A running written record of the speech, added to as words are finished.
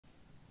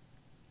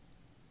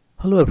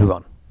Hello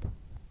everyone.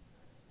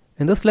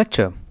 In this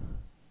lecture,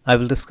 I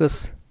will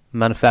discuss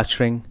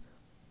manufacturing,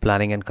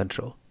 planning and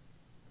control.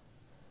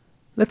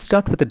 Let's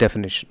start with the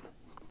definition.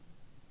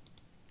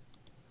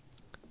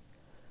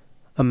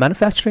 A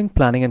manufacturing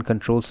planning and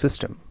control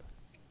system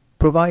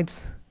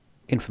provides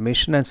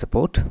information and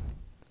support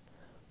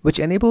which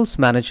enables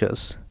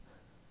managers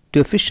to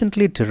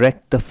efficiently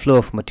direct the flow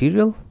of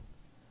material,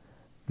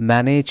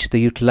 manage the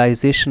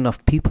utilization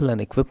of people and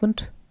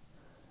equipment,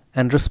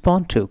 and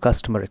respond to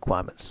customer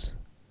requirements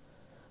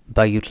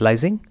by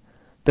utilizing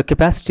the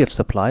capacity of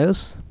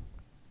suppliers,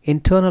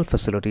 internal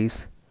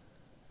facilities,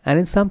 and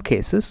in some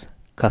cases,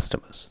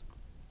 customers.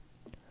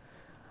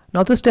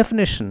 Now, this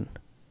definition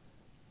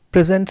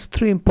presents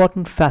three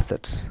important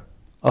facets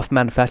of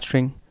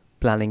manufacturing,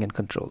 planning, and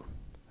control.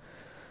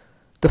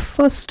 The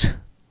first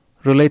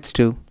relates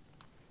to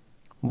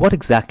what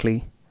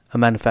exactly a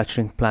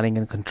manufacturing planning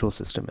and control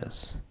system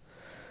is.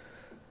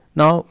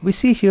 Now, we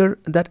see here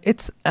that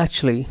it's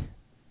actually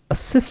a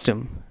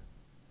system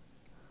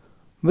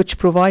which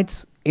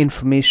provides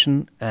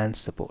information and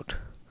support.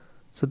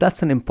 So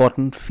that's an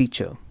important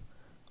feature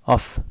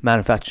of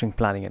manufacturing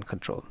planning and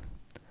control.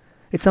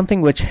 It's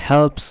something which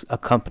helps a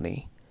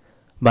company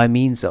by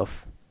means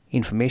of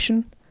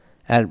information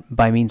and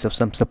by means of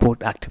some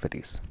support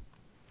activities.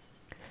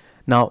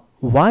 Now,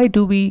 why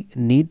do we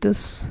need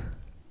this?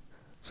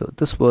 So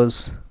this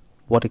was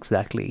what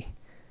exactly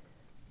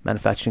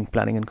manufacturing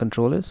planning and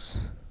control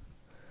is.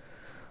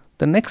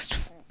 The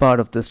next part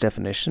of this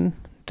definition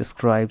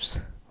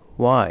describes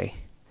why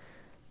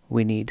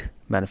we need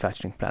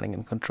manufacturing planning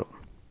and control.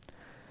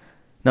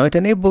 Now, it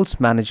enables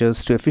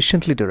managers to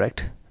efficiently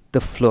direct the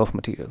flow of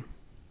material.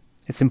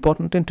 It's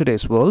important in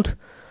today's world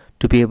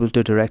to be able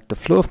to direct the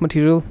flow of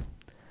material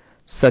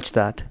such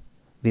that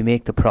we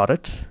make the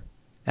products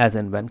as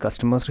and when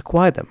customers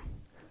require them.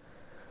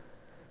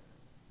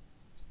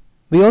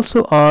 We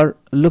also are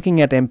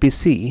looking at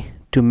MPC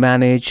to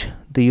manage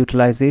the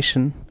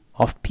utilization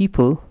of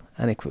people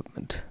and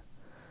equipment.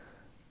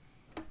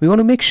 We want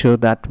to make sure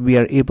that we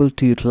are able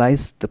to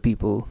utilize the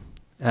people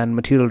and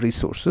material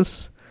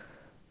resources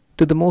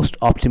to the most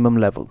optimum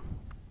level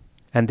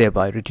and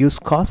thereby reduce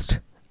cost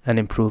and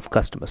improve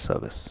customer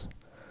service.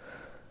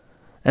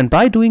 And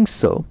by doing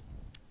so,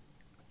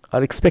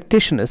 our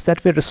expectation is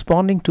that we're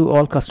responding to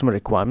all customer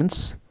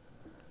requirements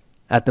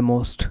at the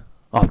most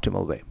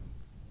optimal way.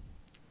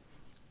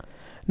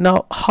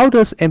 Now, how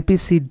does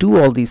MPC do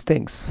all these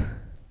things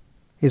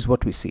is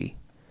what we see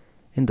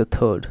in the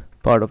third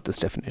part of this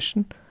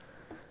definition.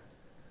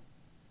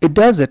 It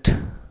does it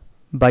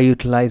by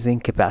utilizing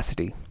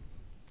capacity,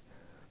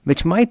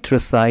 which might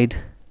reside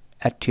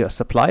at your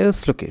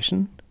supplier's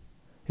location.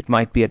 It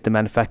might be at the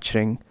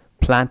manufacturing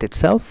plant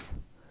itself,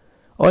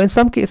 or in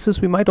some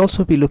cases, we might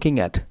also be looking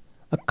at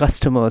a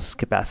customer's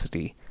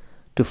capacity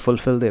to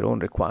fulfill their own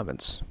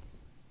requirements.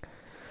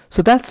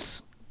 So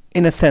that's,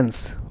 in a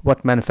sense,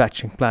 what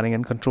manufacturing planning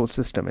and control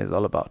system is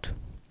all about.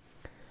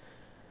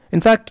 In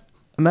fact,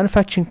 a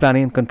manufacturing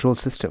planning and control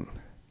system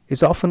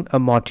is often a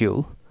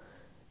module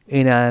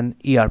in an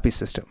ERP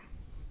system,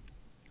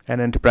 an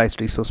enterprise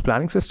resource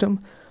planning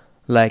system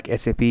like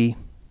SAP.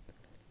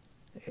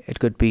 It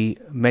could be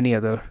many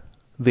other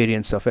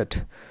variants of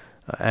it,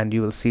 and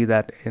you will see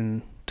that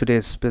in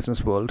today's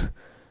business world,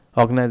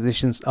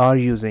 organizations are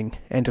using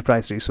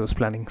enterprise resource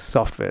planning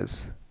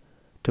softwares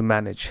to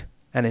manage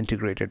an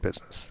integrated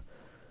business.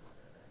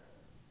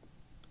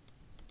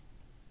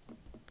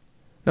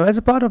 Now, as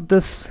a part of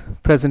this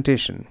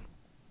presentation,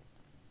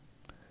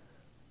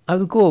 I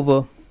will go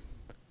over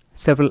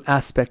several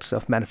aspects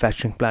of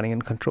manufacturing planning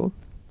and control.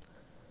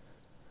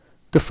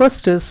 The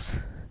first is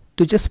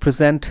to just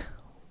present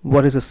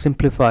what is a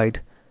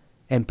simplified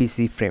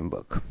MPC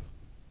framework.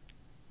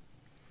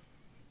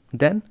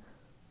 Then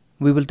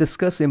we will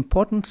discuss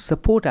important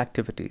support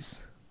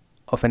activities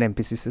of an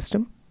MPC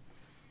system.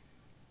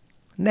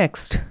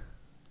 Next,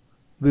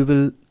 we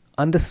will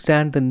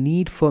understand the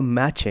need for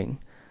matching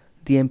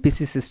the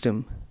MPC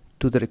system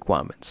to the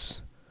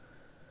requirements.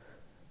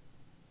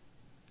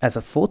 As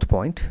a fourth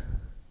point,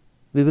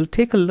 we will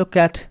take a look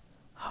at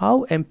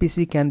how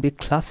MPC can be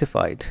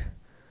classified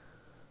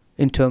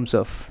in terms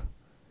of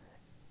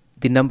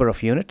the number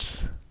of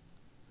units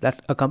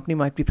that a company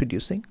might be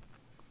producing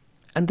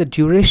and the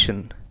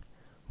duration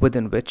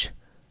within which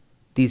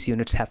these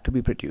units have to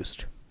be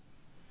produced.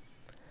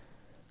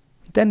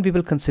 Then we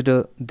will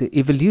consider the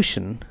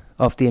evolution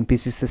of the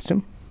MPC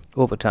system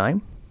over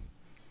time.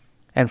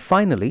 And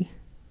finally,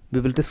 we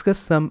will discuss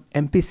some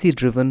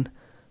MPC-driven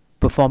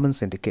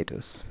performance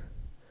indicators.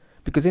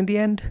 Because in the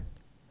end,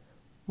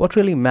 what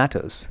really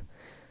matters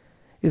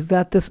is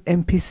that this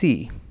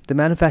MPC, the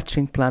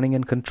manufacturing planning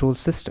and control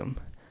system,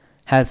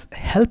 has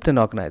helped an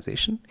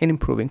organization in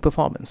improving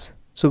performance.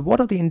 So what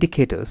are the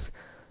indicators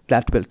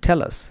that will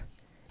tell us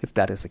if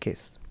that is the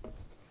case?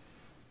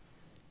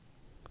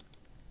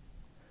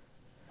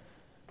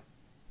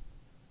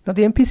 Now,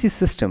 the MPC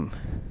system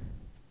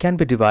can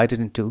be divided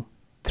into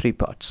three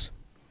parts.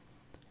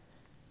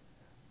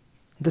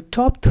 The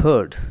top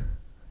third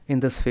in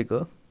this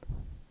figure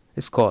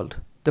is called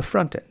the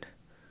front end.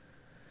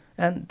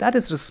 and that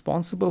is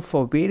responsible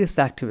for various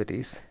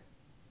activities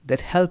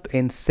that help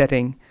in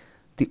setting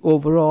the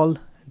overall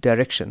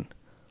direction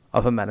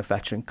of a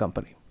manufacturing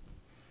company.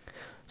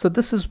 So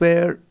this is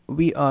where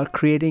we are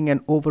creating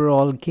an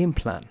overall game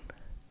plan,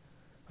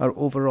 or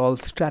overall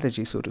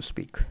strategy, so to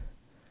speak.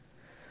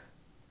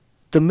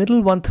 The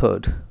middle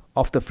 1/3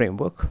 of the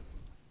framework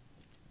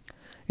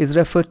is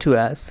referred to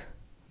as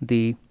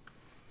the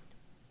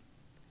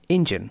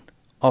engine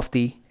of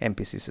the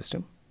MPC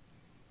system.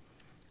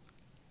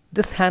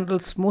 This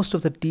handles most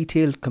of the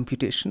detailed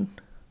computation,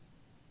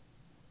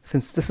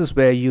 since this is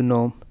where you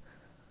know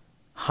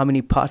how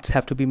many parts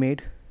have to be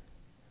made,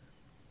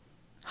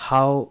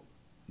 how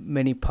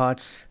many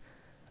parts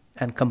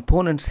and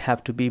components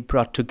have to be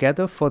brought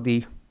together for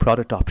the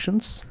product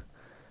options,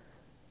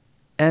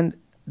 and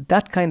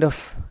that kind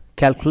of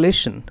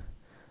calculation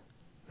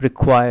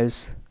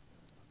requires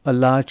a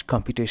large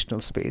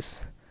computational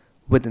space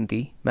within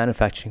the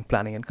manufacturing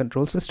planning and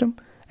control system,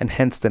 and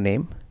hence the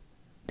name,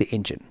 the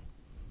engine.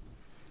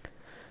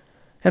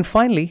 And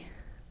finally,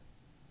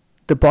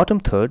 the bottom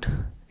third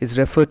is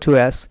referred to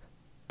as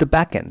the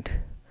back end,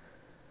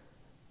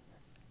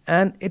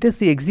 and it is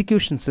the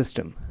execution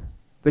system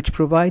which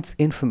provides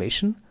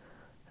information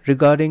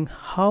regarding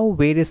how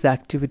various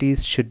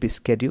activities should be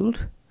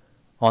scheduled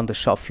on the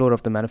shop floor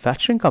of the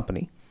manufacturing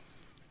company,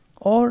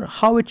 or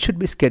how it should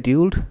be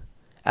scheduled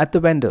at the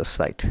vendor's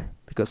site,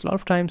 because a lot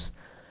of times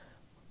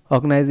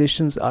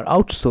organizations are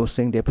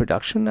outsourcing their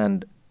production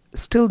and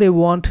still they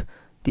want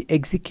the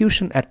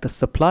execution at the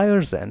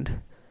supplier's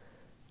end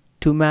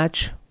to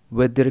match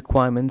with the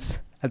requirements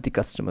at the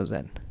customer's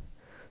end.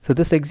 So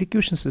this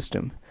execution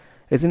system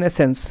is in a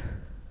sense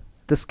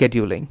the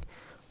scheduling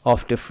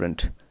of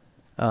different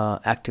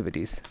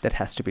activities that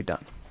has to be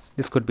done.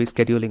 This could be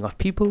scheduling of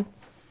people,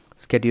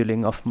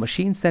 scheduling of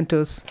machine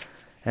centers,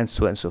 and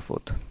so on and so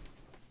forth.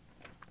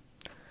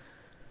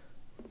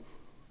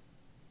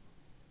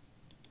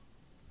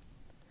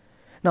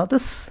 Now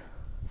this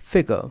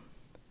figure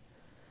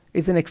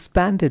is an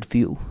expanded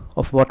view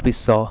of what we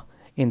saw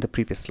in the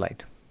previous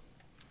slide.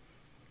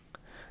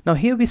 Now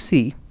here we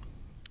see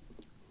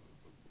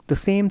the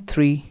same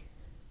three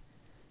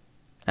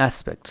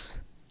aspects: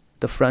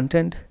 the front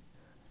end,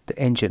 the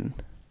engine,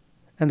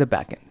 and the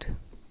back end.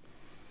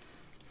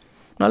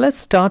 Now let's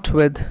start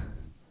with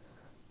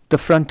the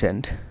front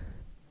end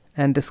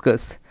and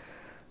discuss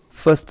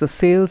first the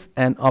sales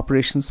and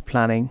operations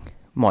planning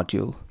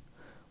module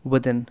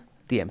within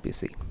the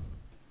MPC.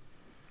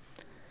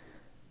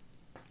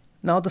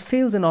 Now the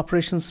sales and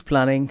operations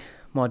planning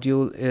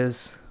module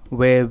is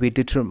where we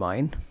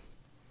determine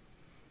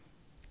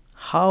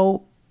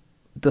how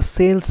the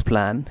sales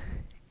plan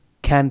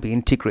can be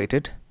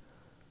integrated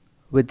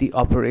with the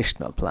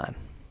operational plan,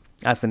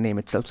 as the name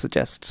itself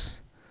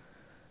suggests.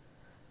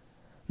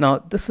 Now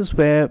this is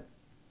where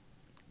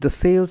the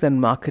sales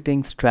and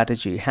marketing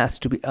strategy has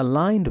to be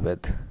aligned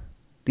with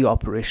the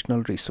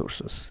operational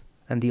resources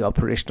and the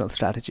operational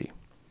strategy.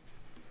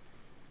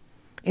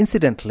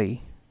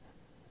 Incidentally,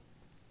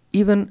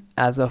 even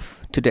as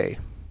of today,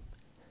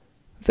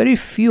 very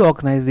few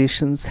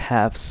organizations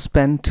have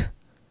spent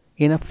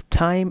enough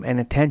time and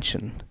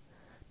attention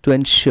to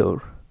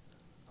ensure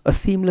a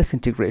seamless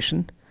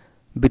integration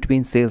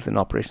between sales and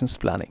operations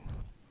planning.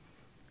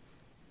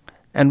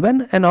 And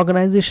when an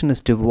organization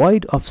is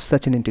devoid of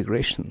such an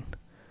integration,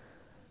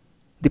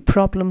 the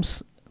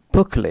problems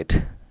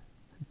percolate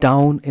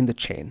down in the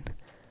chain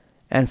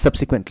and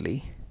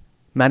subsequently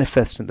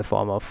manifest in the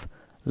form of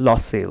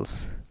lost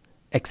sales,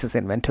 excess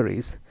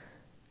inventories,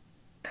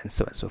 and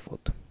so on and so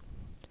forth.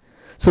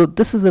 So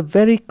this is a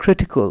very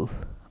critical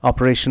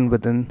operation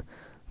within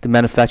the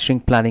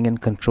manufacturing planning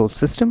and control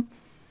system,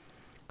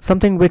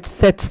 something which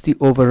sets the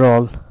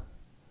overall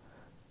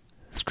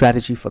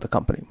strategy for the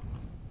company.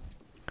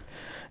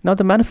 Now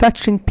the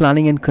manufacturing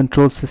planning and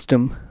control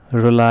system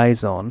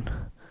relies on,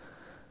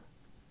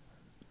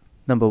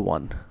 number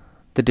one,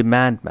 the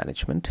demand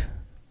management,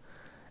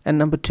 and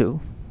number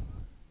two,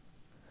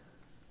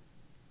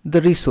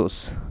 the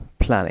resource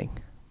planning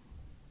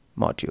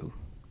module.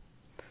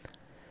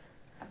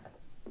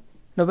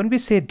 Now when we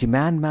say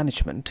demand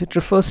management, it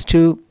refers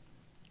to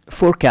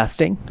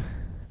forecasting,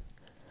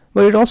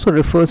 but it also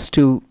refers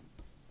to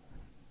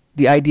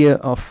the idea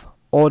of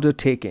order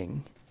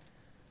taking,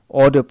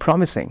 order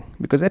promising,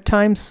 because at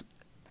times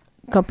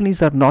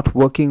companies are not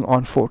working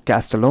on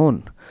forecast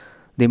alone.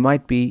 They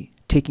might be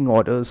taking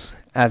orders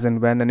as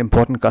and when an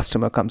important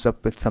customer comes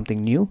up with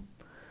something new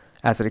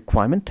as a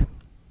requirement.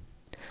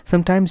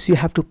 Sometimes you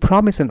have to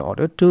promise an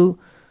order to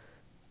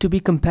be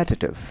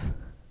competitive,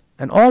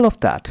 and all of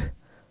that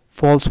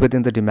falls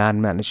within the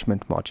demand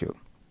management module.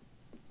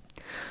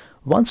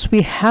 Once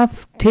we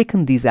have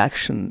taken these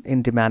action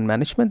in demand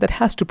management, that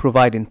has to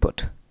provide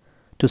input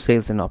to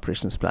sales and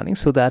operations planning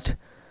so that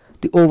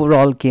the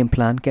overall game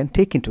plan can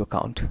take into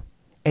account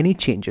any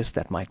changes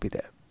that might be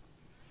there.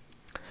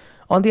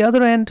 On the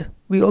other end,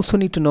 we also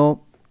need to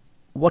know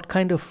what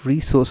kind of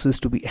resources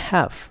do we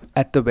have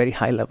at the very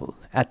high level,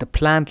 at the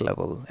plant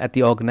level, at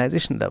the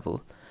organization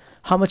level.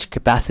 How much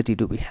capacity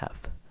do we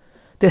have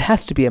there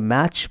has to be a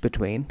match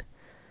between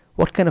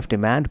what kind of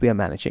demand we are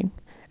managing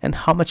and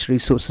how much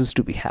resources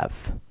do we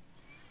have.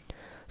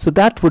 So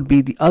that would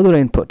be the other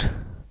input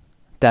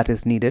that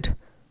is needed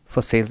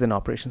for sales and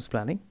operations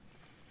planning.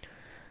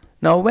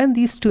 Now, when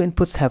these two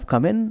inputs have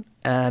come in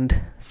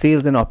and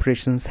sales and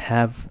operations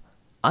have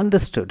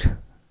understood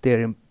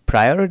their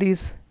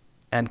priorities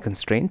and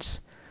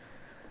constraints,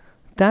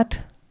 that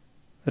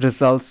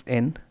results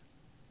in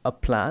a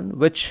plan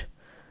which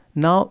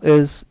now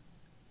is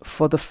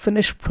for the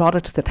finished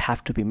products that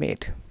have to be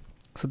made.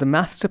 So the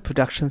master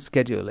production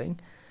scheduling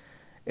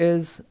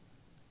is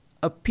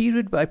a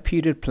period by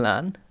period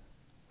plan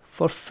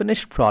for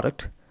finished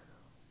product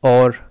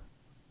or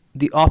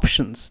the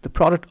options, the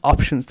product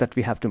options that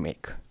we have to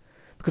make.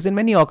 Because in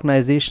many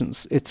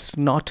organizations, it's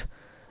not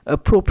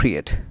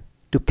appropriate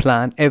to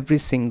plan every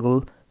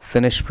single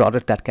finished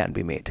product that can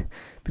be made,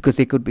 because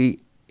there could be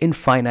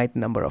infinite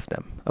number of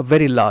them, a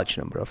very large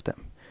number of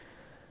them.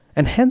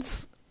 And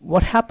hence,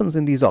 what happens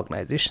in these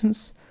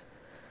organizations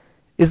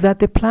is that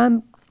they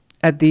plan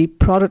at the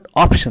product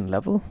option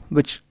level,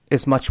 which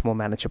is much more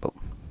manageable.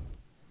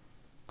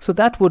 So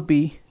that would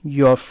be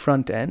your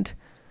front end,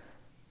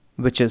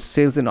 which is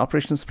sales and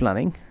operations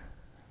planning,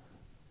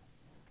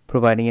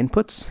 providing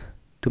inputs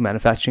to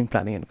manufacturing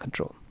planning and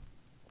control.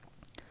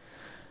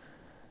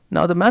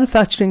 Now, the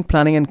manufacturing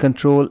planning and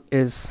control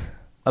is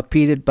a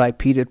period by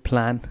period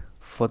plan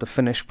for the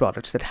finished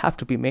products that have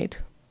to be made,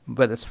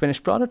 whether it's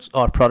finished products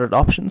or product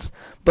options,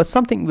 but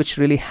something which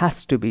really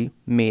has to be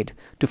made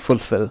to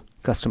fulfill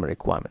customer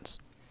requirements.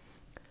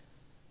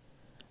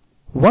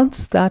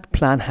 Once that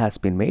plan has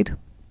been made,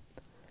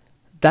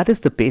 that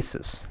is the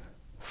basis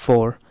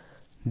for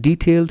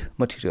detailed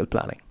material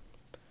planning.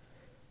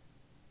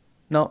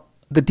 Now,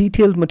 the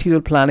detailed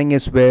material planning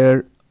is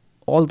where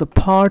all the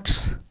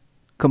parts,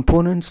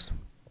 components,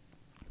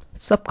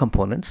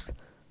 subcomponents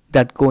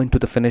that go into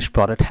the finished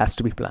product has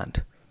to be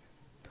planned.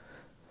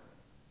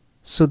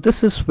 So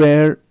this is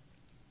where,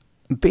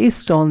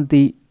 based on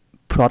the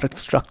product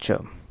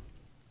structure,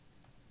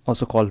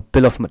 also called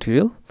bill of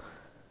material,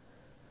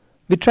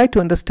 we try to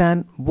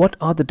understand what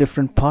are the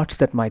different parts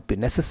that might be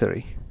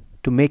necessary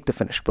to make the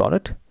finished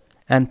product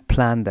and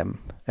plan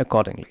them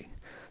accordingly.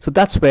 So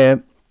that's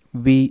where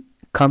we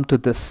come to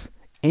this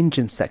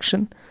engine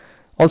section,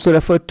 also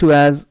referred to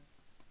as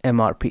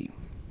MRP.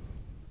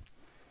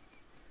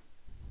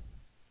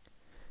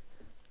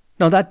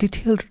 Now, that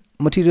detailed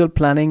material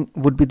planning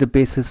would be the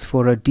basis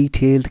for a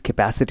detailed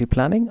capacity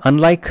planning.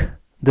 Unlike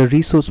the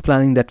resource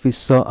planning that we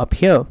saw up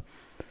here,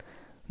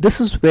 this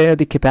is where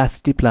the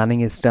capacity planning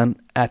is done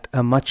at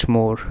a much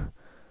more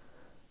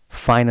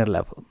finer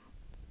level.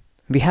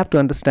 We have to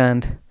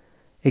understand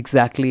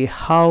exactly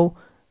how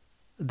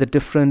the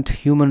different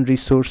human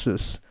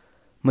resources,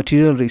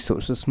 material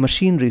resources,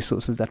 machine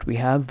resources that we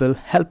have will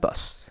help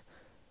us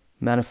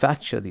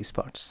manufacture these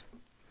parts.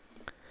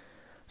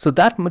 So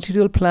that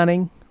material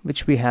planning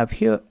which we have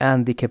here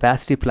and the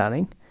capacity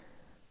planning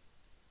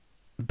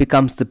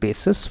becomes the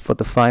basis for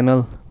the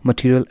final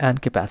material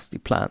and capacity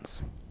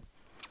plans,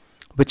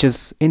 which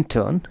is in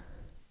turn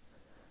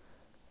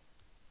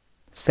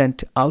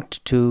sent out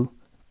to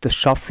the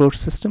shop floor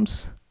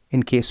systems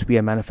in case we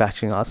are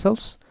manufacturing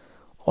ourselves,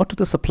 or to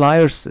the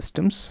supplier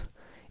systems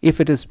if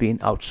it is being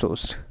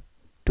outsourced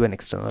to an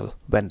external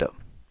vendor,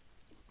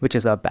 which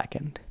is our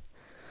backend.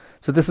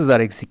 So this is our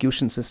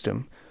execution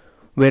system,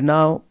 where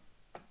now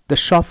the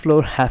shop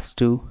floor has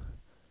to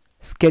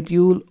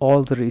schedule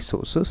all the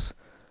resources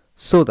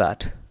so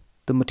that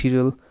the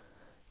material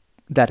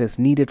that is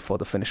needed for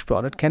the finished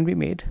product can be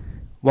made.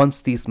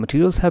 Once these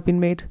materials have been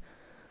made,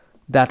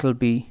 that will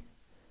be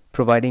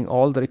providing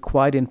all the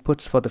required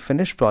inputs for the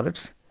finished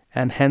products,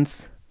 and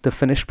hence the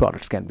finished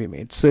products can be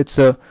made. So it's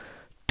a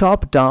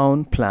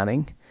top-down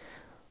planning,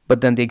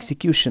 but then the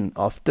execution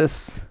of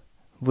this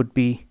would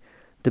be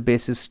the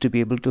basis to be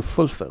able to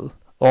fulfill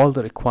all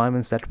the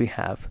requirements that we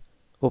have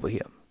over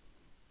here.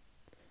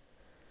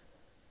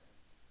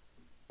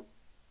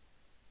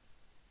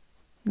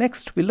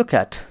 Next, we look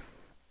at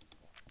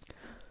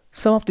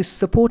some of the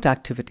support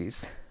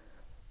activities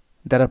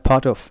that are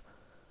part of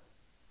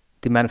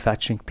the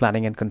manufacturing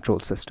planning and control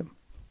system.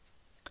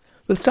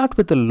 We'll start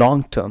with the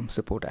long-term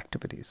support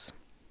activities.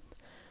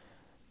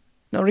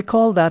 Now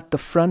recall that the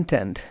front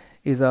end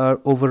is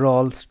our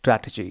overall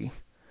strategy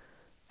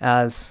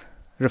as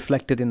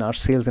reflected in our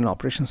sales and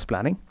operations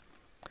planning.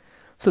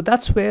 So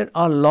that's where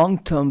our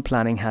long-term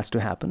planning has to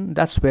happen.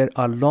 That's where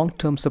our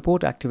long-term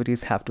support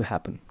activities have to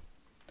happen.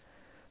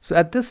 So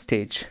at this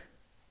stage,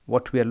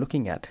 what we are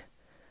looking at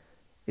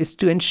is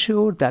to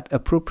ensure that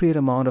appropriate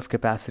amount of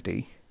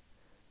capacity,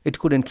 it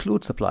could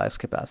include suppliers'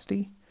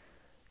 capacity,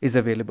 is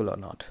available or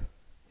not.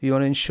 We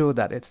want to ensure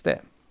that it's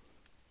there.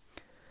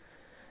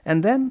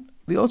 And then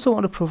we also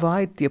want to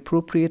provide the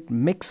appropriate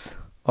mix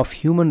of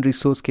human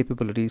resource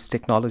capabilities,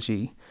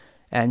 technology,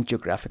 and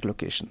geographic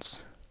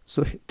locations.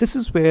 So this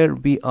is where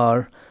we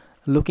are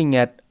looking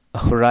at a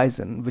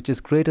horizon which is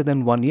greater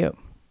than 1 year,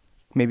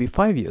 maybe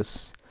 5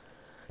 years,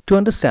 to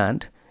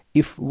understand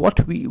if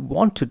what we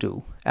want to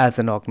do as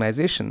an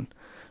organization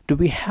do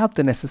we have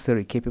the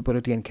necessary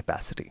capability and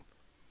capacity?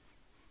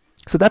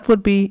 So that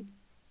would be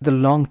the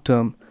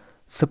long-term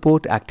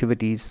support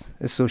activities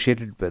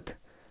associated with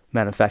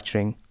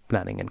manufacturing,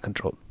 planning, and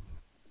control.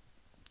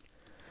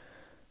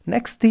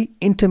 Next, the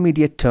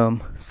intermediate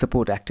term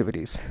support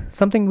activities,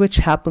 something which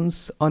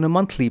happens on a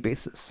monthly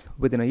basis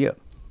within a year.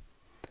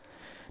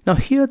 Now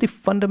here the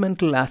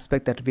fundamental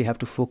aspect that we have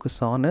to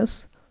focus on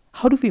is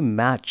how do we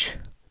match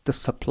the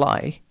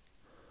supply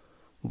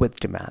with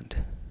demand?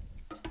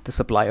 The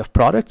supply of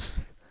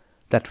products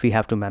that we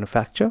have to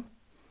manufacture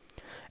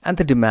and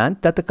the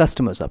demand that the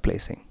customers are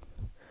placing.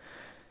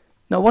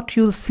 Now what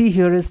you'll see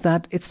here is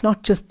that it's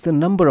not just the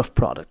number of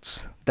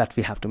products that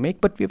we have to make,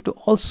 but we have to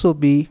also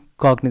be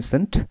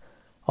cognizant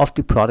of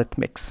the product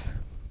mix,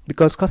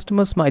 because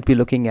customers might be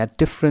looking at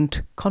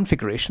different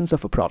configurations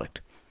of a product.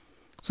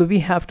 So we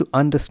have to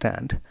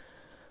understand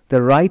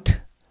the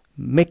right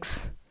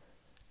mix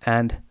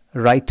and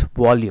right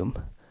volume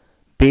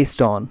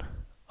based on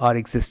our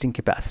existing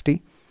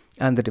capacity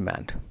and the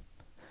demand.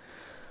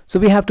 So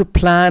we have to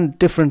plan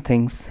different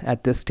things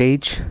at this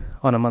stage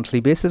on a monthly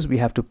basis. We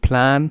have to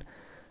plan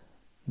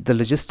the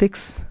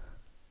logistics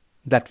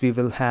that we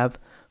will have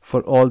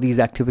for all these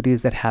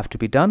activities that have to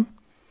be done.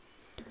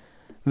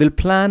 We'll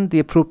plan the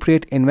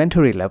appropriate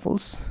inventory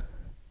levels.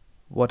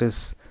 What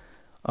is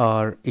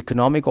our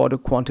economic order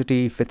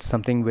quantity if it's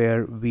something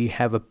where we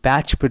have a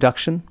batch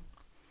production?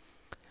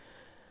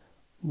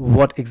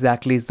 What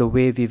exactly is the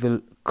way we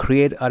will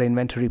create our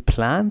inventory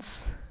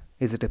plans?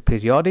 Is it a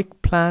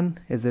periodic plan?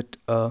 Is it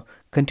a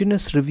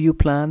continuous review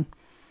plan?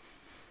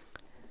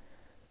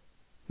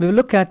 We will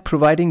look at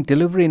providing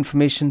delivery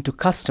information to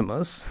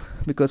customers,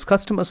 because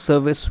customer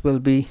service will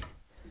be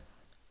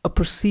a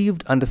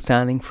perceived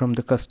understanding from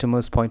the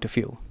customer's point of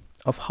view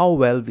of how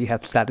well we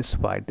have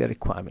satisfied their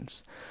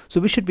requirements. So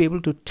we should be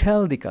able to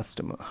tell the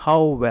customer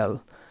how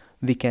well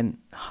we can,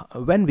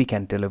 when we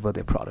can deliver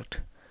their product.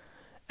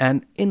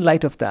 And in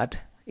light of that,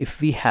 if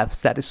we have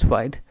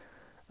satisfied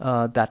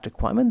that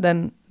requirement,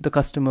 then the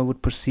customer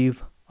would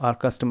perceive our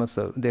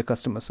their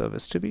customer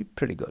service to be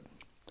pretty good.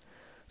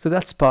 So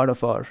that's part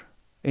of our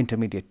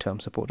intermediate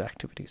term support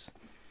activities.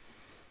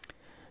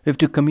 We have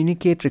to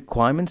communicate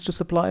requirements to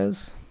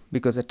suppliers,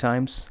 because at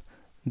times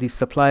these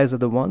suppliers are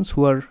the ones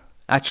who are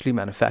actually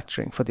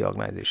manufacturing for the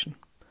organization.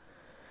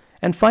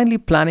 And finally,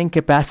 planning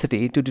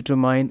capacity to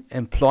determine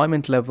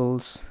employment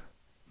levels,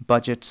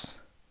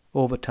 budgets,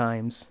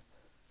 overtimes,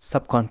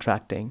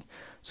 subcontracting.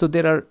 So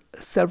there are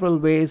several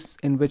ways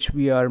in which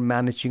we are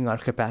managing our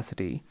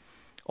capacity.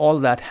 All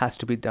that has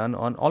to be done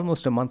on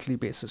almost a monthly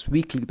basis,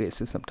 weekly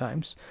basis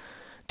sometimes,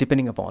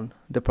 depending upon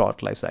the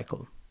product life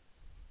cycle.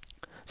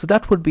 So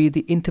that would be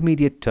the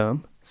intermediate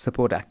term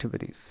support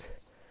activities.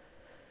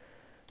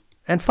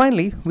 And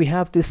finally, we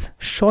have this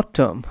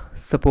short-term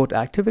support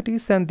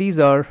activities, and these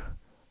are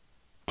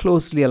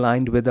closely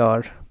aligned with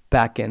our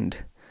back-end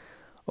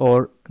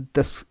or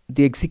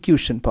the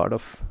execution part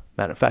of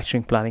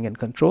manufacturing, planning, and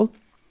control.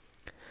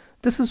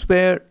 This is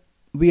where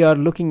we are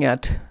looking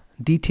at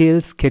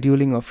detailed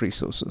scheduling of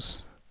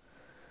resources,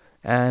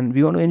 and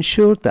we want to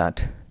ensure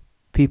that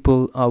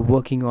people are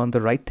working on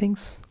the right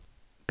things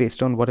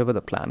based on whatever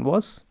the plan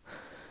was.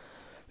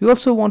 We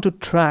also want to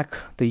track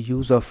the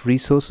use of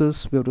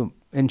resources. We have to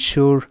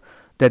ensure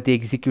that the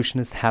execution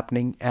is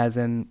happening as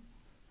in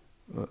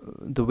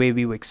the way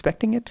we were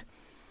expecting it.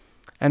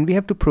 And we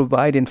have to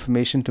provide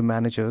information to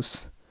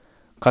managers,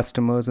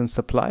 customers, and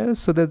suppliers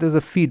so that there's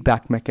a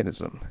feedback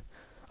mechanism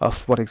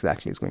of what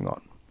exactly is going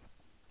on.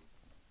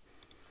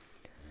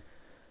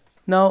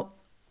 Now,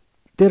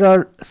 there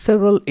are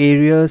several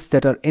areas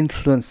that are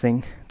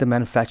influencing the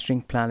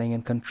manufacturing, planning,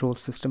 and control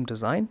system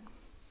design.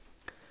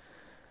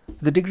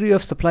 The degree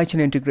of supply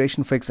chain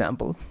integration, for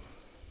example,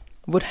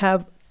 would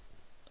have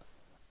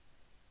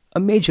a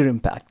major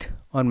impact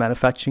on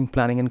manufacturing,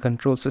 planning, and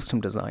control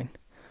system design.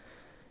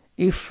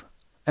 If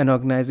an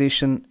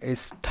organization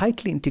is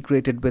tightly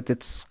integrated with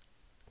its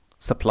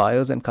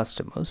suppliers and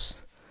customers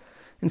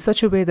in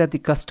such a way that the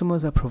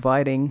customers are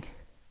providing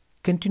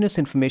continuous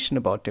information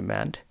about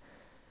demand,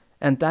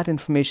 and that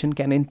information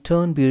can in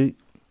turn be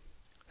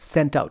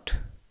sent out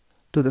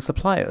to the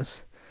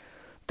suppliers,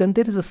 then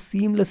there is a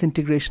seamless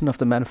integration of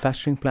the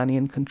manufacturing, planning,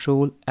 and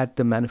control at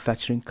the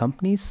manufacturing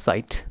company's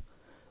site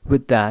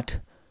with that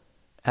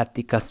at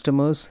the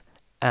customers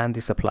and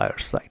the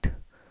supplier's site.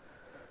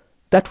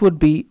 That would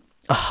be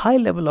a high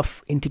level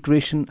of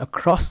integration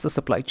across the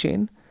supply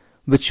chain,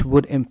 which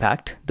would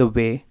impact the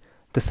way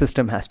the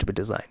system has to be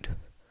designed.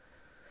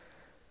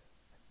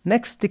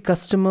 Next, the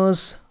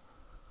customers,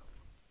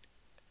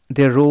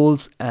 their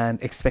roles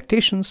and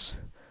expectations.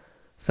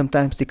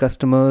 Sometimes the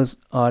customers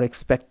are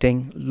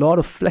expecting a lot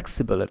of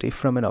flexibility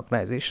from an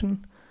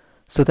organization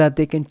so that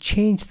they can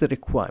change the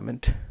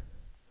requirement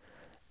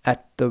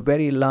at the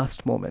very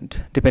last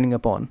moment, depending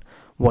upon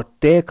what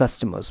their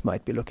customers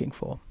might be looking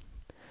for.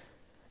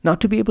 Now,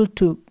 to be able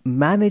to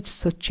manage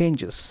such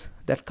changes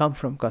that come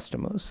from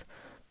customers,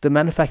 the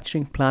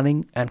manufacturing,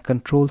 planning, and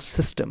control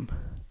system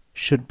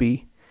should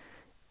be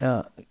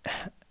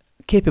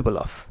capable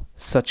of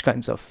such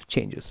kinds of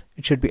changes.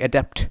 It should be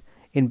adept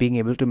in being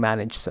able to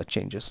manage such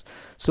changes.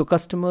 So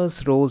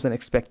customers' roles and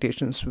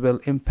expectations will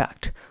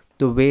impact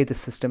the way the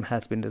system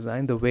has been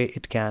designed, the way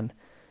it can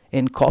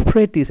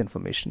incorporate these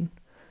information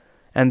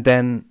and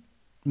then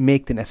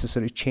make the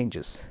necessary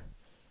changes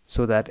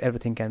so that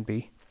everything can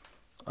be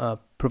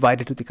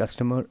provided to the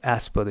customer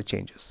as per the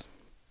changes.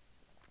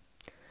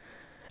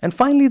 And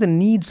finally, the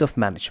needs of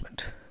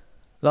management.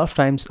 A lot of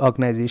times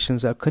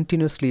organizations are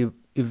continuously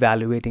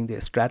evaluating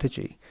their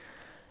strategy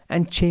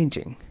and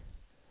changing.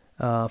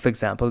 For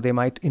example, they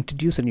might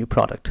introduce a new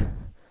product.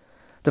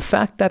 The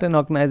fact that an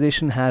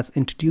organization has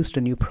introduced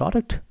a new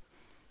product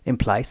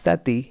implies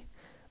that the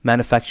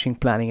manufacturing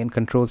planning and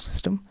control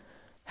system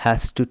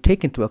has to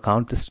take into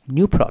account this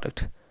new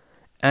product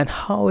and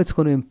how it's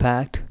going to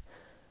impact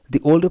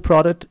the older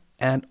product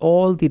and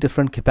all the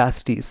different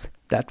capacities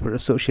that were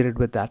associated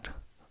with that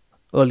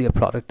earlier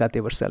product that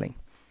they were selling.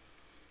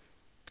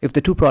 If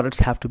the two products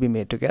have to be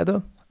made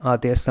together, are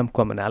there some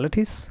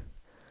commonalities?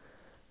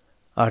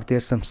 Are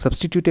there some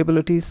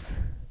substitutabilities?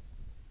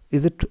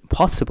 Is it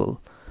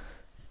possible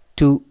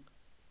to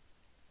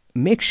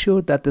make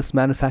sure that this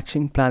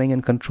manufacturing planning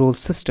and control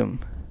system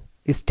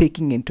is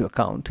taking into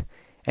account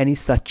any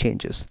such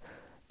changes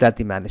that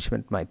the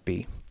management might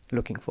be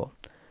looking for?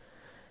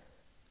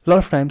 A lot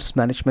of times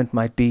management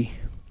might be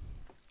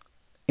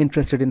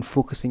interested in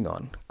focusing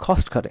on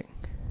cost cutting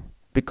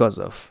because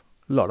of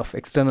a lot of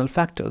external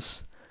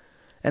factors.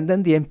 And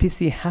then the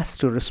MPC has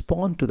to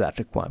respond to that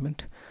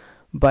requirement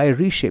by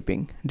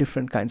reshaping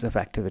different kinds of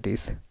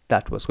activities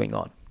that was going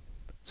on.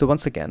 So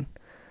once again,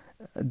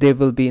 there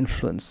will be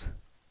influence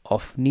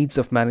of needs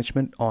of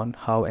management on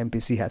how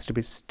MPC has to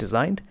be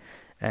designed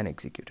and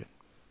executed.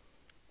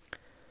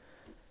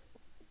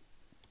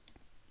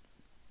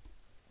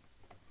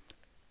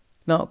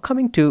 Now,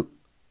 coming to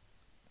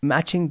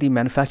matching the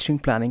manufacturing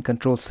planning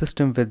control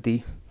system with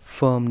the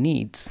firm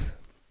needs,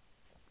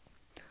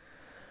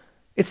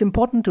 it's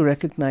important to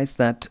recognize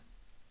that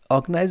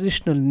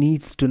organizational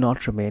needs do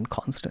not remain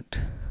constant.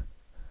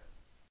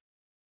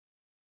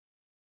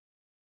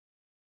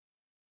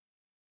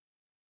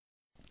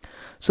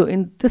 So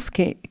in this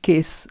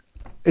case,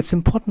 it's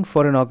important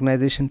for an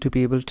organization to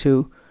be able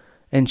to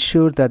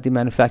ensure that the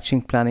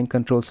manufacturing planning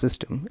control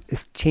system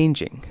is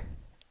changing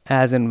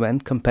as and when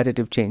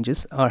competitive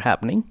changes are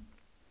happening,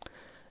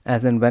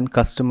 as and when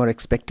customer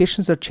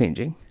expectations are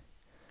changing,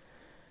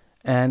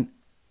 and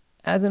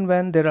as and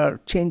when there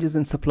are changes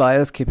in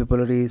suppliers'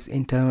 capabilities,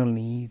 internal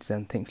needs,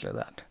 and things like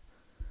that.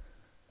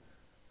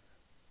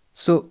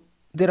 So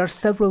there are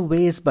several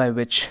ways by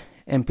which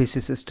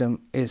MPC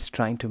system is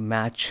trying to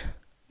match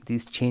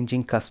these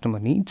changing customer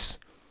needs.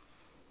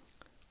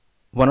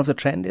 One of the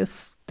trend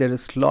is there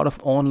is a lot of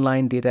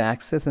online data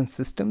access and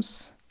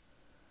systems.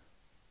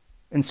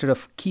 Instead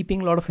of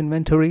keeping a lot of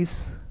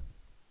inventories,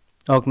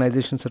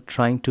 organizations are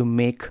trying to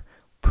make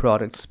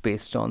products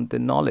based on the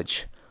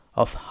knowledge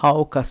of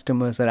how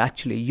customers are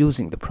actually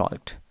using the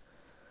product.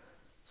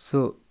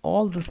 So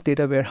all this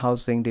data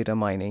warehousing, data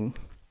mining,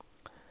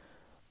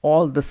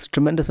 all this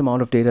tremendous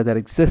amount of data that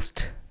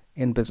exists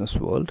in business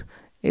world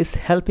is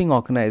helping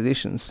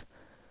organizations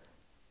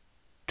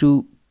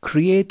to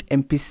create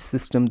MPC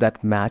system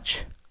that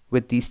match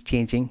with these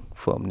changing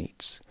firm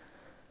needs.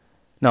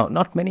 Now,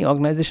 not many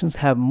organizations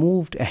have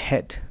moved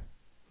ahead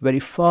very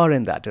far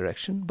in that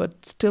direction,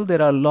 but still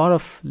there are a lot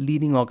of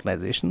leading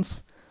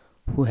organizations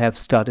who have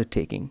started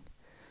taking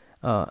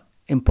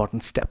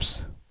important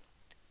steps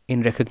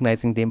in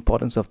recognizing the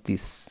importance of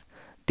this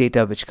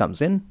data which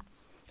comes in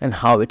and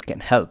how it can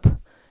help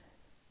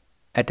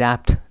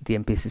adapt the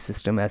MPC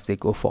system as they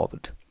go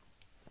forward.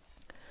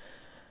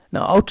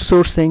 Now,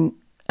 outsourcing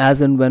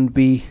as and when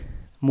we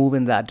move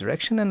in that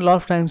direction, and a lot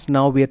of times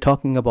now we are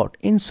talking about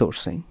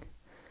insourcing,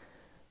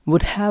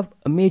 would have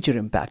a major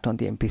impact on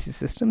the MPC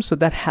system. So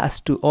that has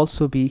to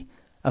also be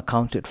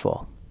accounted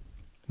for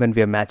when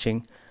we are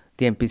matching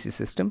the MPC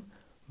system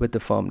with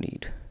the firm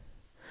need.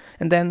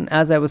 And then,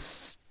 as I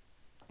was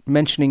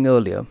mentioning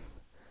earlier,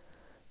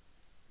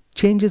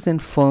 changes in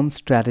firm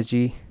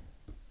strategy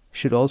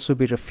should also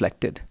be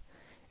reflected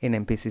in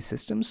MPC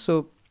systems.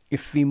 So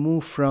if we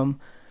move from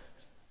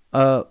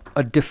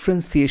a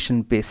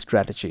differentiation based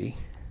strategy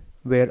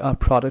where our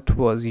product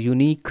was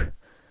unique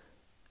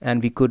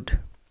and we could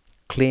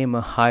claim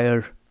a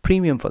higher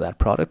premium for that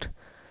product,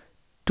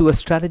 to a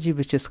strategy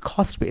which is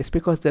cost based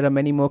because there are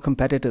many more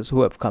competitors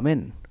who have come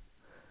in,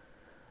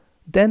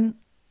 then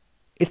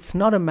it's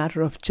not a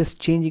matter of just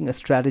changing a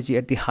strategy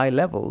at the high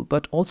level,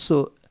 but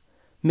also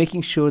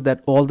making sure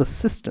that all the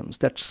systems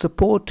that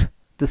support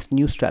this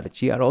new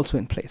strategy are also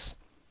in place.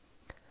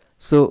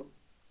 So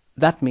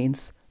that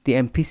means the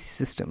MPC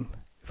system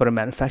for a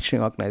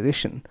manufacturing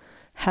organization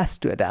has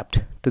to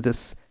adapt to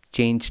this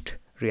changed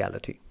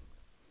reality.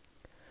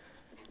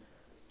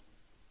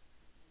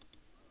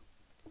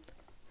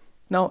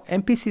 Now,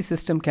 MPC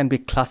system can be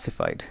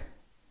classified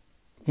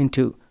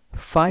into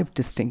 5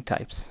 distinct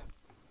types.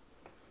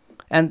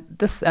 And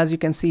this, as you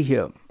can see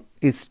here,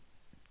 is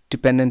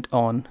dependent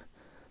on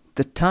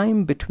the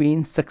time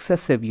between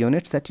successive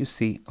units that you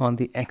see on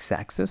the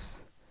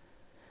x-axis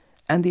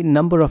and the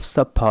number of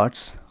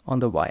subparts on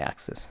the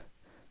y-axis.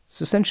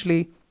 So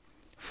essentially,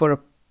 for a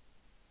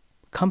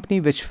company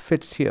which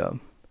fits here,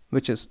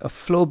 which is a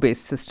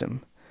flow-based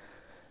system,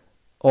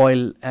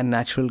 oil and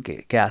natural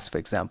gas, for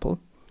example,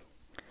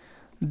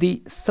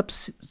 the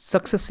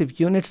successive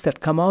units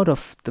that come out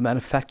of the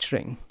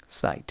manufacturing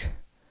site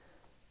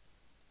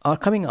are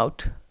coming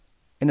out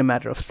in a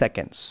matter of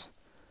seconds.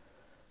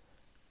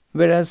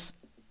 Whereas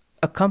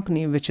a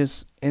company which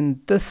is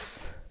in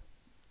this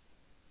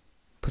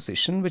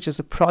position, which is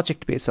a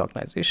project-based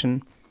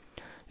organization,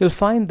 you'll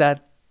find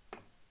that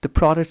the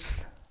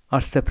products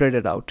are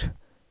separated out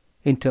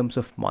in terms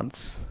of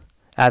months,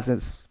 as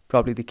is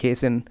probably the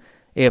case in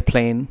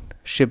airplane,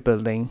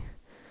 shipbuilding,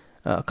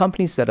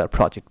 companies that are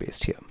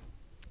project-based here.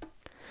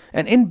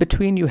 And in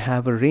between, you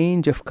have a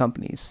range of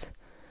companies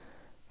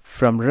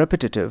from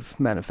repetitive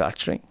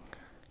manufacturing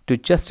to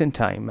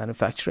just-in-time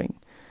manufacturing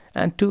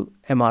and to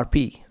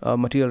MRP,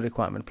 material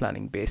requirement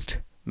planning based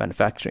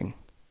manufacturing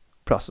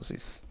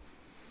processes.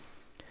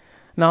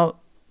 Now,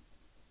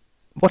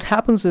 what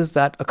happens is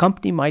that a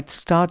company might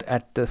start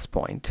at this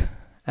point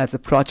as a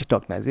project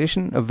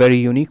organization, a very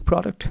unique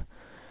product,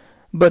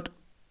 but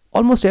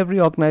almost every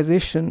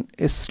organization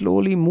is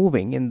slowly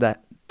moving in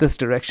this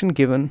direction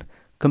given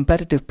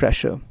competitive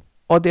pressure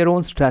or their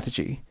own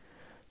strategy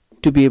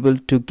to be able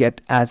to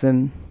get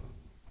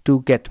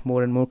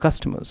more and more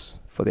customers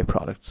for their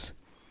products.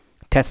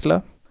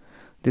 Tesla,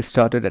 they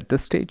started at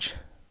this stage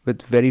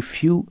with very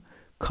few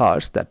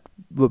cars that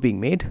were being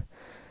made,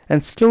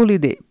 and slowly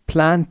they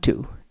plan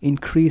to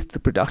increase the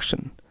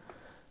production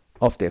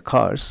of their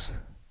cars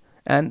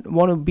and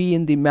want to be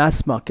in the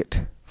mass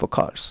market for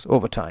cars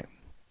over time.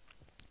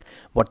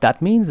 What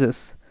that means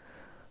is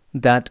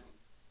that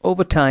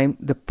over time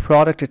the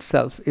product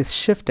itself is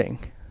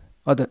shifting,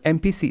 or the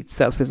MPC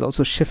itself is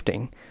also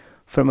shifting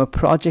from a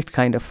project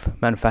kind of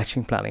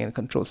manufacturing planning and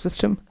control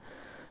system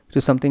to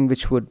something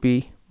which would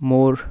be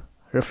more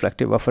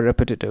reflective of a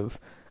repetitive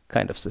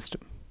kind of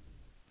system.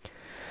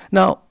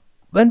 Now,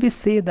 when we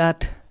say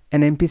that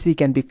an MPC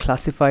can be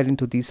classified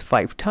into these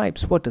 5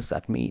 types, what does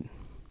that mean?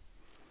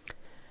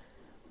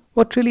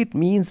 What really it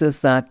means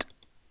is that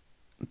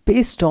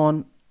based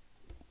on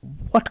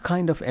what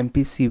kind of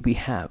MPC we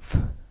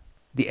have,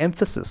 the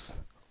emphasis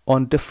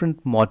on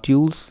different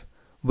modules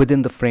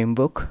within the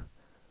framework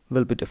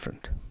will be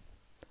different.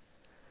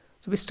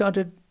 So we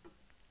started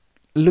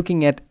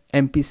looking at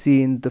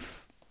MPC in the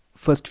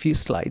first few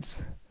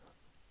slides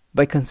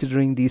by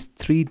considering these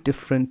 3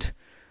 different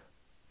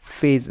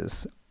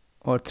phases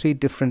or 3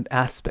 different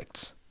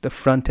aspects: the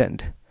front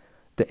end,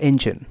 the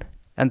engine,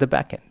 and the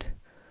back end.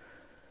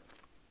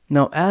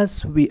 Now,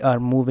 as we are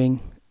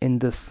moving in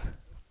this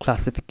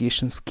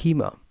classification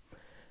schema,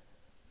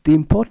 the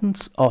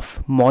importance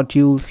of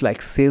modules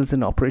like sales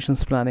and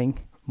operations planning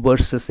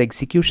versus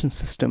execution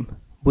system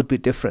would be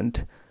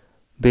different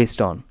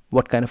based on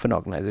what kind of an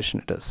organization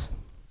it is.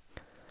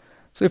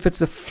 So if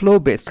it's a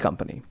flow-based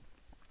company,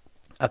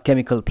 a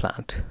chemical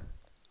plant,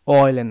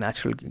 oil and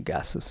natural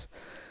gases,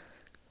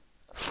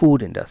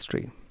 food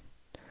industry.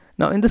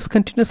 Now, in this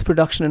continuous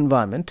production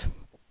environment,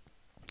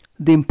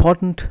 the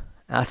important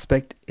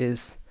aspect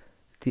is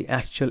the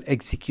actual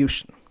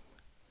execution,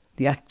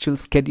 the actual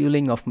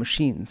scheduling of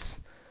machines,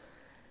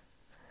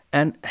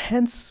 and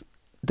hence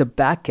the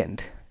back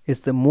end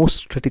is the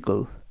most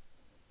critical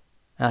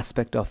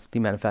aspect of the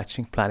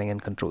manufacturing planning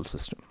and control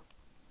system.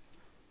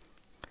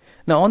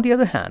 Now, on the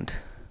other hand,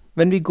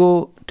 when we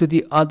go to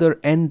the other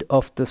end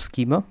of the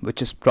schema,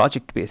 which is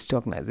project-based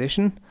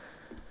organization,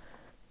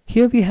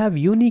 here we have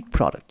unique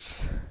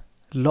products,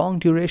 long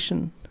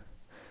duration,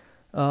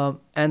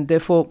 and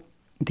therefore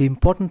the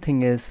important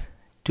thing is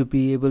to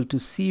be able to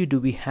see, do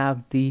we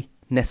have the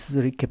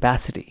necessary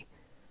capacity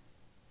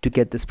to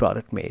get this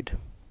product made,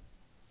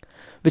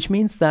 which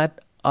means that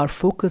our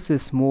focus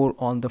is more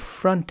on the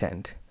front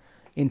end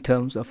in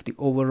terms of the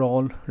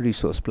overall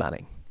resource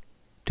planning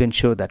to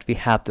ensure that we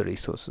have the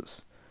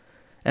resources,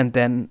 and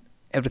then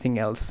everything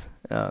else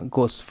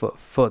goes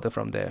further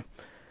from there,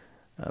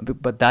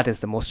 but that is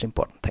the most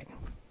important thing.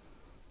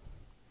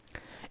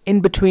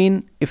 In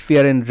between, if we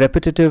are in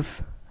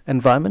repetitive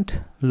environment,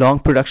 long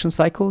production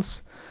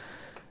cycles,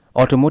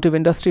 automotive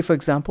industry for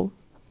example,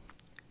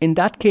 in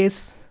that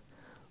case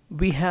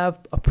we have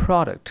a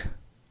product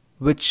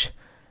which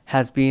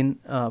has been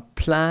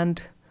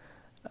planned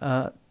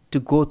to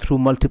go through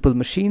multiple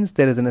machines.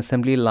 There is an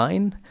assembly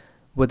line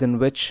within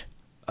which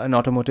an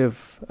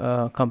automotive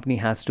company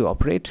has to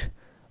operate.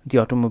 The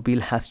automobile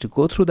has to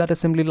go through that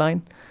assembly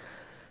line.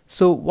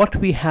 So what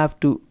we have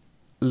to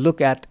look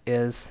at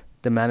is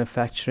the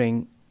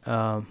manufacturing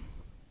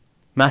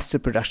master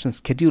production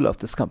schedule of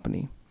this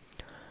company,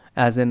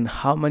 as in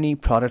how many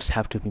products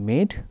have to be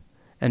made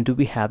and do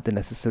we have the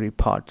necessary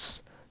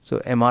parts. So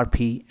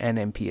MRP and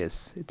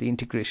MPS, the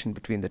integration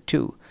between the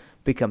two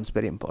becomes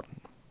very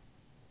important.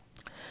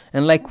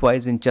 And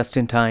likewise in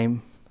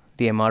just-in-time,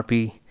 the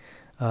MRP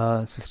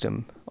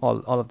system,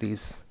 all of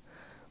these,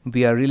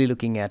 we are really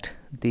looking at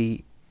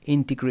the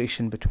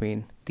integration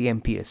between the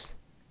MPS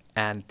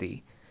and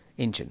the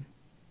engine,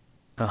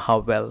 how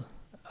well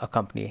a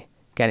company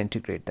can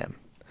integrate them.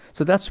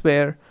 So that's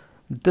where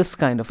this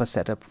kind of a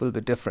setup will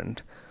be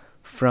different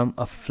from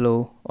a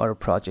flow or a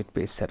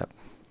project-based setup.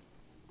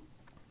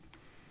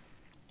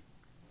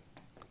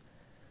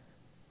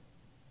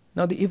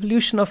 Now, the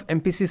evolution of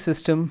MPC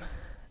system,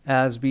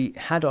 as we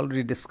had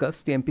already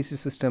discussed, the MPC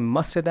system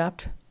must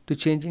adapt to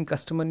changing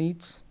customer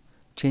needs,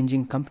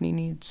 changing company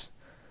needs.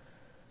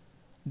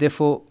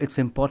 Therefore, it's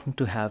important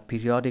to have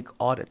periodic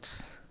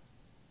audits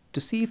to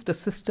see if the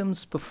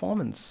system's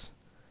performance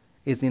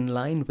is in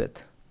line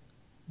with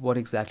what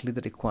exactly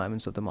the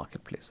requirements of the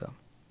marketplace are.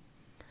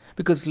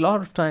 Because a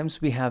lot of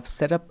times we have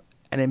set up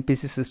an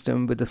MPC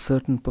system with a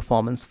certain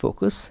performance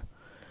focus,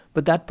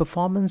 but that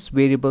performance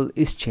variable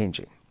is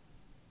changing.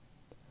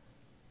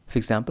 For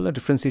example, a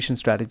differentiation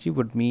strategy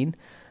would mean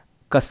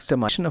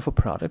customization of a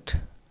product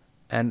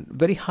and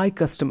very high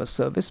customer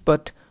service,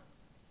 but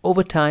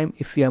over time,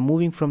 if we are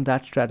moving from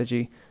that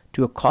strategy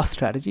to a cost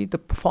strategy, the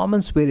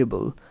performance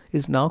variable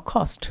is now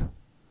cost,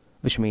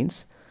 which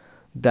means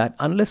that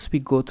unless we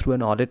go through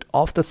an audit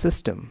of the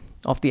system,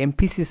 of the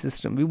MPC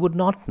system, we would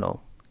not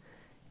know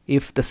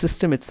if the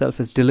system itself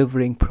is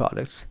delivering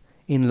products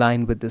in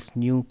line with this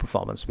new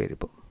performance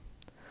variable.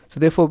 So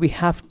therefore, we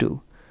have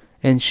to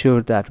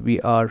ensure that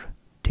we are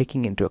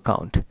taking into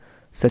account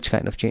such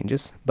kind of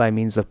changes by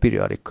means of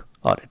periodic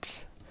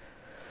audits.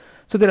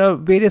 So there are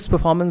various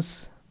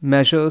performance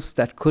measures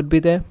that could be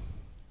there.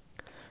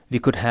 We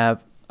could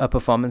have a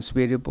performance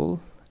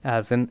variable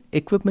as an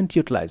equipment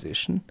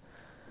utilization,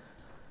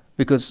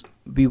 because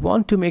we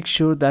want to make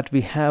sure that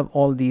we have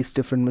all these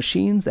different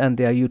machines and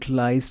they are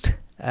utilized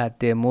at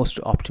their most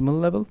optimal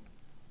level.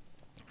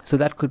 So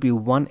that could be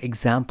one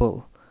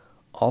example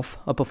of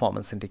a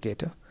performance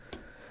indicator.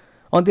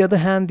 On the other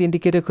hand, the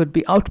indicator could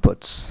be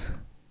outputs.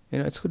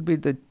 It could be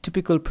the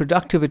typical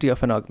productivity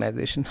of an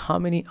organization. How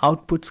many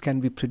outputs can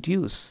we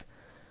produce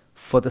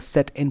for the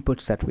set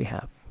inputs that we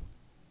have?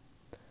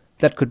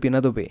 That could be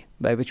another way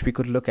by which we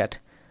could look at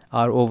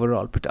our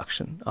overall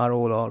production, our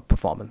overall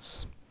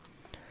performance.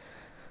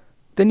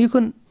 Then you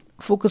can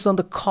focus on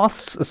the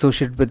costs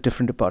associated with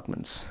different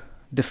departments,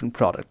 different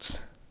products,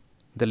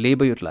 the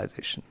labor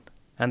utilization,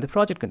 and the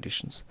project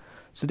conditions.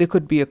 So there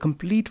could be a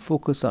complete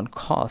focus on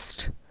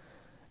cost,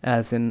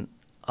 as in,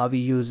 are we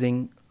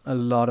using a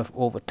lot of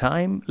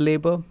overtime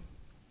labor?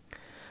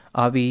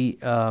 Are we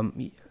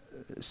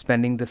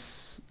spending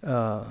this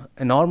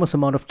enormous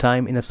amount of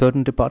time in a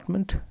certain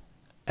department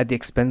at the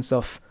expense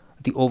of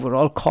the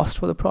overall cost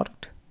for the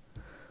product?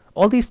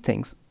 All these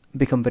things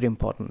become very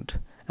important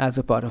as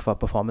a part of our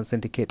performance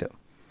indicator.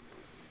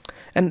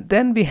 And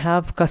then we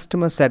have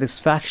customer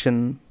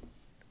satisfaction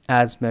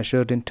as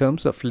measured in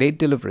terms of late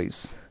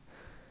deliveries,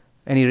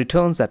 any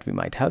returns that we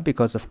might have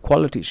because of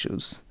quality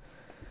issues,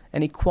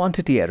 any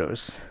quantity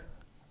errors,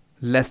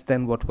 less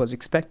than what was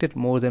expected,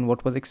 more than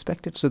what was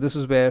expected. So this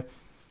is where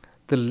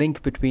the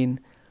link between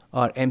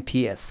our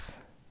MPS,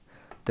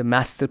 the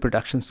master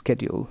production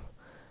schedule,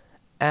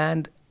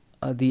 and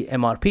the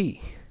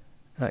MRP,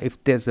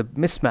 if there's a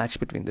mismatch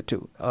between the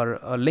two, or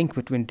a link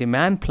between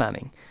demand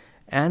planning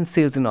and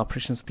sales and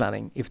operations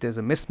planning, if there's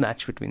a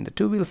mismatch between the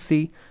two, we'll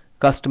see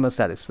customer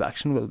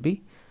satisfaction will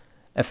be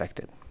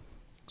affected.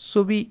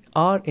 So we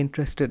are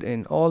interested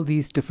in all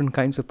these different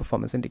kinds of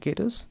performance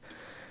indicators,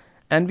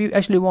 and we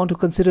actually want to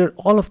consider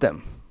all of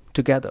them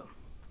together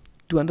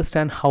to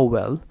understand how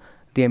well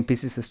the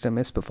MPC system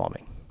is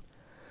performing.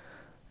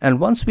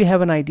 And once we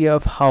have an idea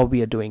of how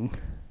we are doing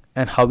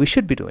and how we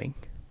should be doing,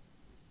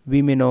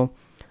 we may know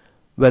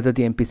whether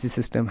the MPC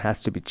system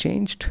has to be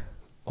changed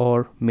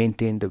or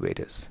maintained the way it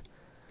is.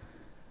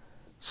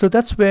 So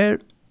that's where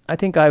I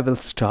think I will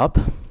stop.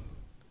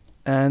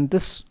 And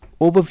this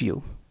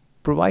overview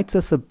provides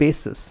us a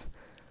basis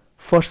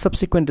for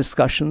subsequent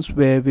discussions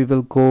where we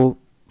will go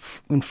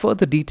in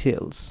further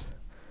details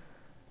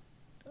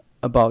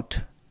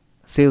about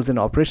sales and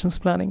operations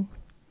planning,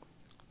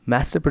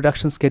 master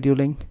production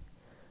scheduling,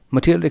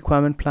 material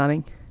requirement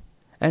planning,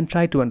 and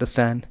try to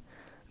understand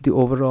the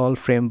overall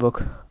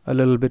framework a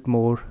little bit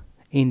more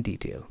in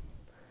detail.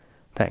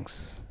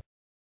 Thanks.